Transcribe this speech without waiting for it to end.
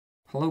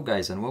Hello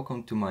guys, and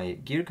welcome to my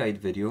gear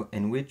guide video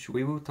in which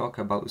we will talk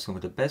about some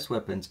of the best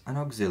weapons and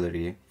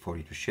auxiliary for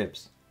your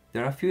ships.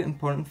 There are a few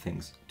important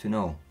things to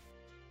know.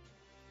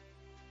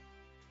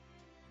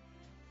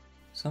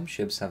 Some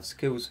ships have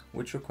skills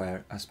which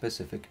require a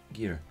specific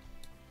gear.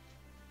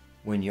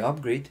 When you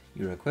upgrade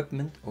your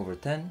equipment over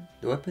 10,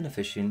 the weapon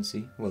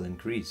efficiency will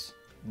increase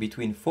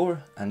between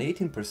 4 and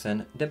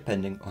 18%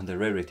 depending on the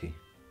rarity.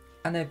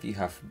 And if you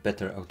have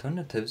better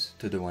alternatives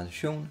to the ones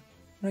shown,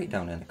 write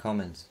down in the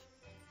comments.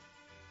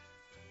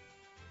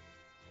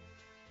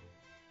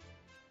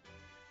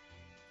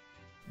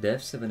 The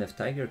F7F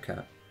Tiger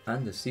Cat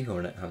and the Sea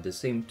Hornet have the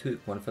same 2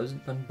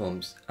 1000 pound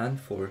bombs and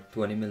 4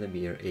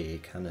 20mm AA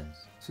cannons,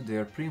 so they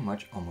are pretty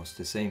much almost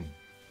the same.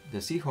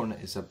 The Sea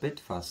Hornet is a bit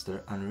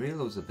faster and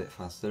reloads a bit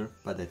faster,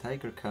 but the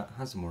Tiger Cat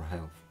has more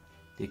health.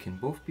 They can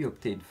both be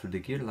obtained through the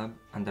Gear Lab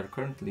and are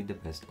currently the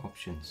best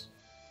options.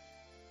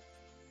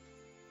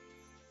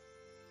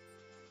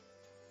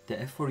 The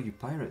F4U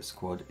Pirate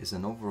Squad is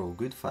an overall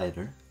good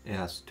fighter. It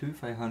has 2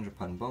 500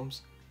 pound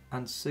bombs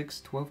and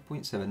 6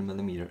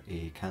 12.7mm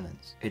AA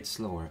cannons. It's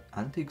slower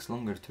and takes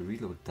longer to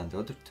reload than the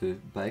other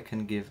two, but it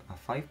can give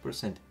a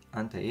 5%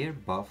 anti-air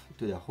buff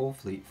to the whole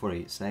fleet for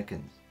 8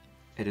 seconds.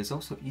 It is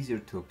also easier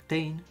to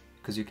obtain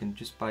because you can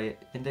just buy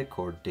it in the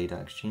core data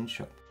exchange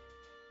shop.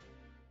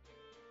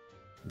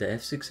 The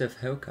F6F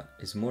Hellcat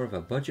is more of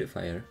a budget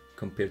fire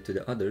compared to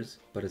the others,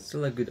 but it's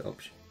still a good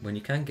option. When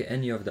you can't get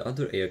any of the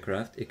other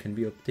aircraft, it can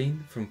be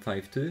obtained from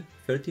 5.2,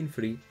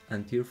 13.3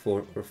 and tier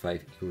 4 or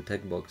 5 eco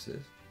tech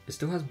boxes. It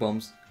still has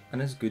bombs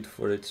and is good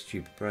for its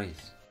cheap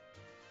price.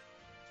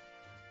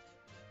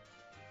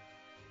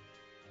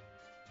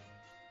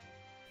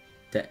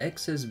 The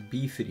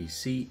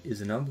XSB-3C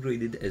is an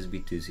upgraded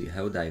SB-2C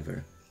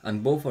Helldiver,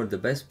 and both are the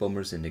best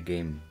bombers in the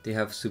game. They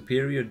have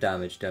superior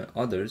damage than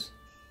others,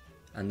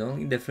 and the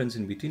only difference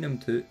in between them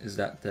two is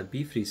that the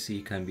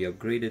B-3C can be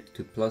upgraded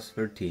to plus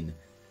 13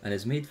 and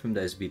is made from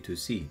the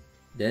SB-2C.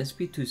 The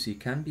SB-2C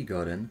can be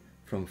gotten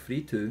from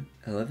 3.2,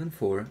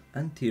 11.4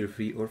 and tier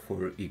 3 or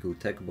 4 eco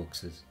tech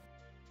boxes.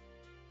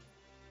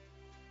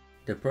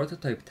 The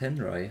prototype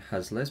Tenrai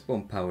has less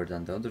bomb power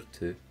than the other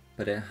two,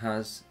 but it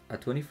has a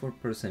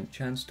 24%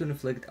 chance to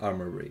inflict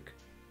armor break,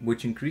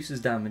 which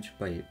increases damage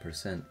by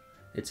 8%.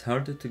 It's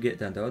harder to get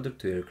than the other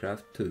two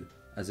aircraft too,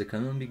 as it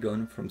can only be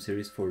gotten from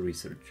Series 4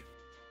 research.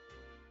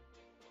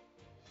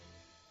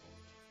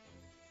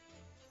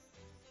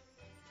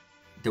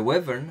 The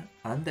Wyvern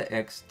and the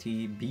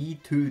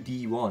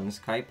XTB2D1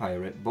 Sky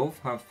Pirate both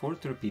have 4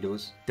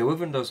 torpedoes. The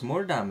Wyvern does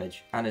more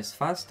damage and is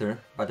faster,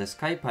 but the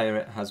Sky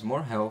Pirate has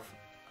more health,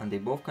 and they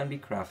both can be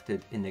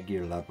crafted in the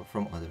Gear Lab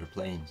from other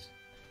planes.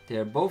 They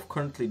are both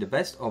currently the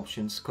best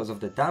options because of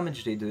the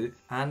damage they do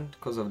and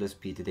because of the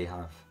speed they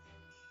have.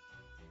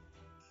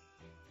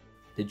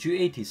 The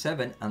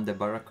Ju-87 and the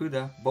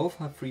Barracuda both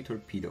have 3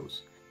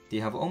 torpedoes. They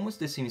have almost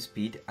the same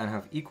speed and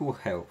have equal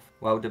health,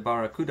 while the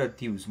Barracuda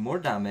deals more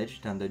damage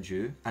than the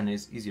Ju and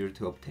is easier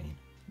to obtain.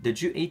 The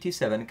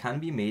Ju-87 can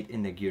be made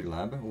in the Gear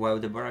Lab, while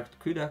the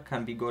Barracuda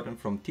can be gotten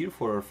from tier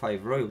 4 or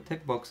 5 Royal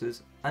Tech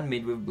boxes and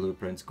made with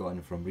blueprints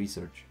gotten from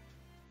research.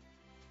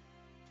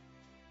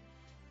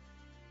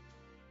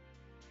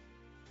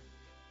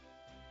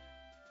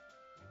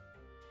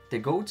 The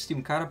Gold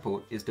Steam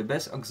Catapult is the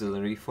best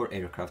auxiliary for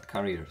aircraft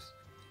carriers,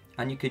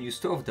 and you can use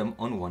 2 of them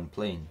on one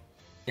plane.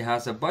 It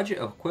has a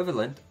budget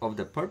equivalent of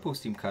the Purple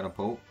Steam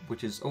Catapult,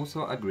 which is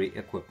also a great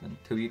equipment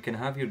till you can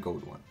have your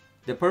gold one.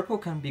 The purple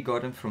can be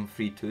gotten from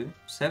 3.2,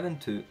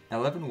 7.2,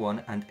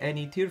 11.1 and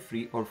any tier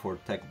 3 or 4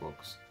 tech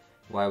box,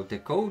 while the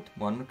gold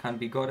one can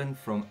be gotten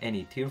from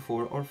any tier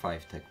 4 or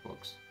 5 tech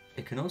box.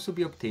 It can also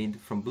be obtained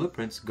from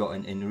blueprints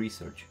gotten in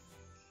research.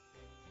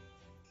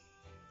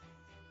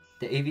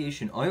 The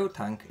Aviation Oil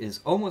Tank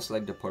is almost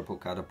like the Purple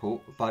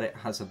Catapult, but it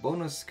has a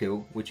bonus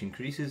skill which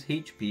increases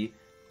HP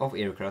of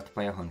aircraft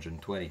by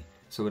 120,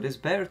 so it is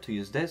better to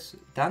use this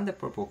than the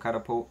Purple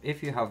Catapult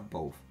if you have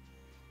both.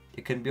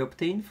 It can be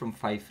obtained from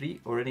 5.3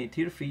 or any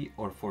tier 3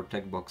 or 4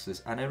 tech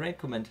boxes, and I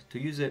recommend to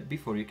use it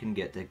before you can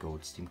get the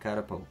Gold Steam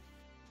Catapult.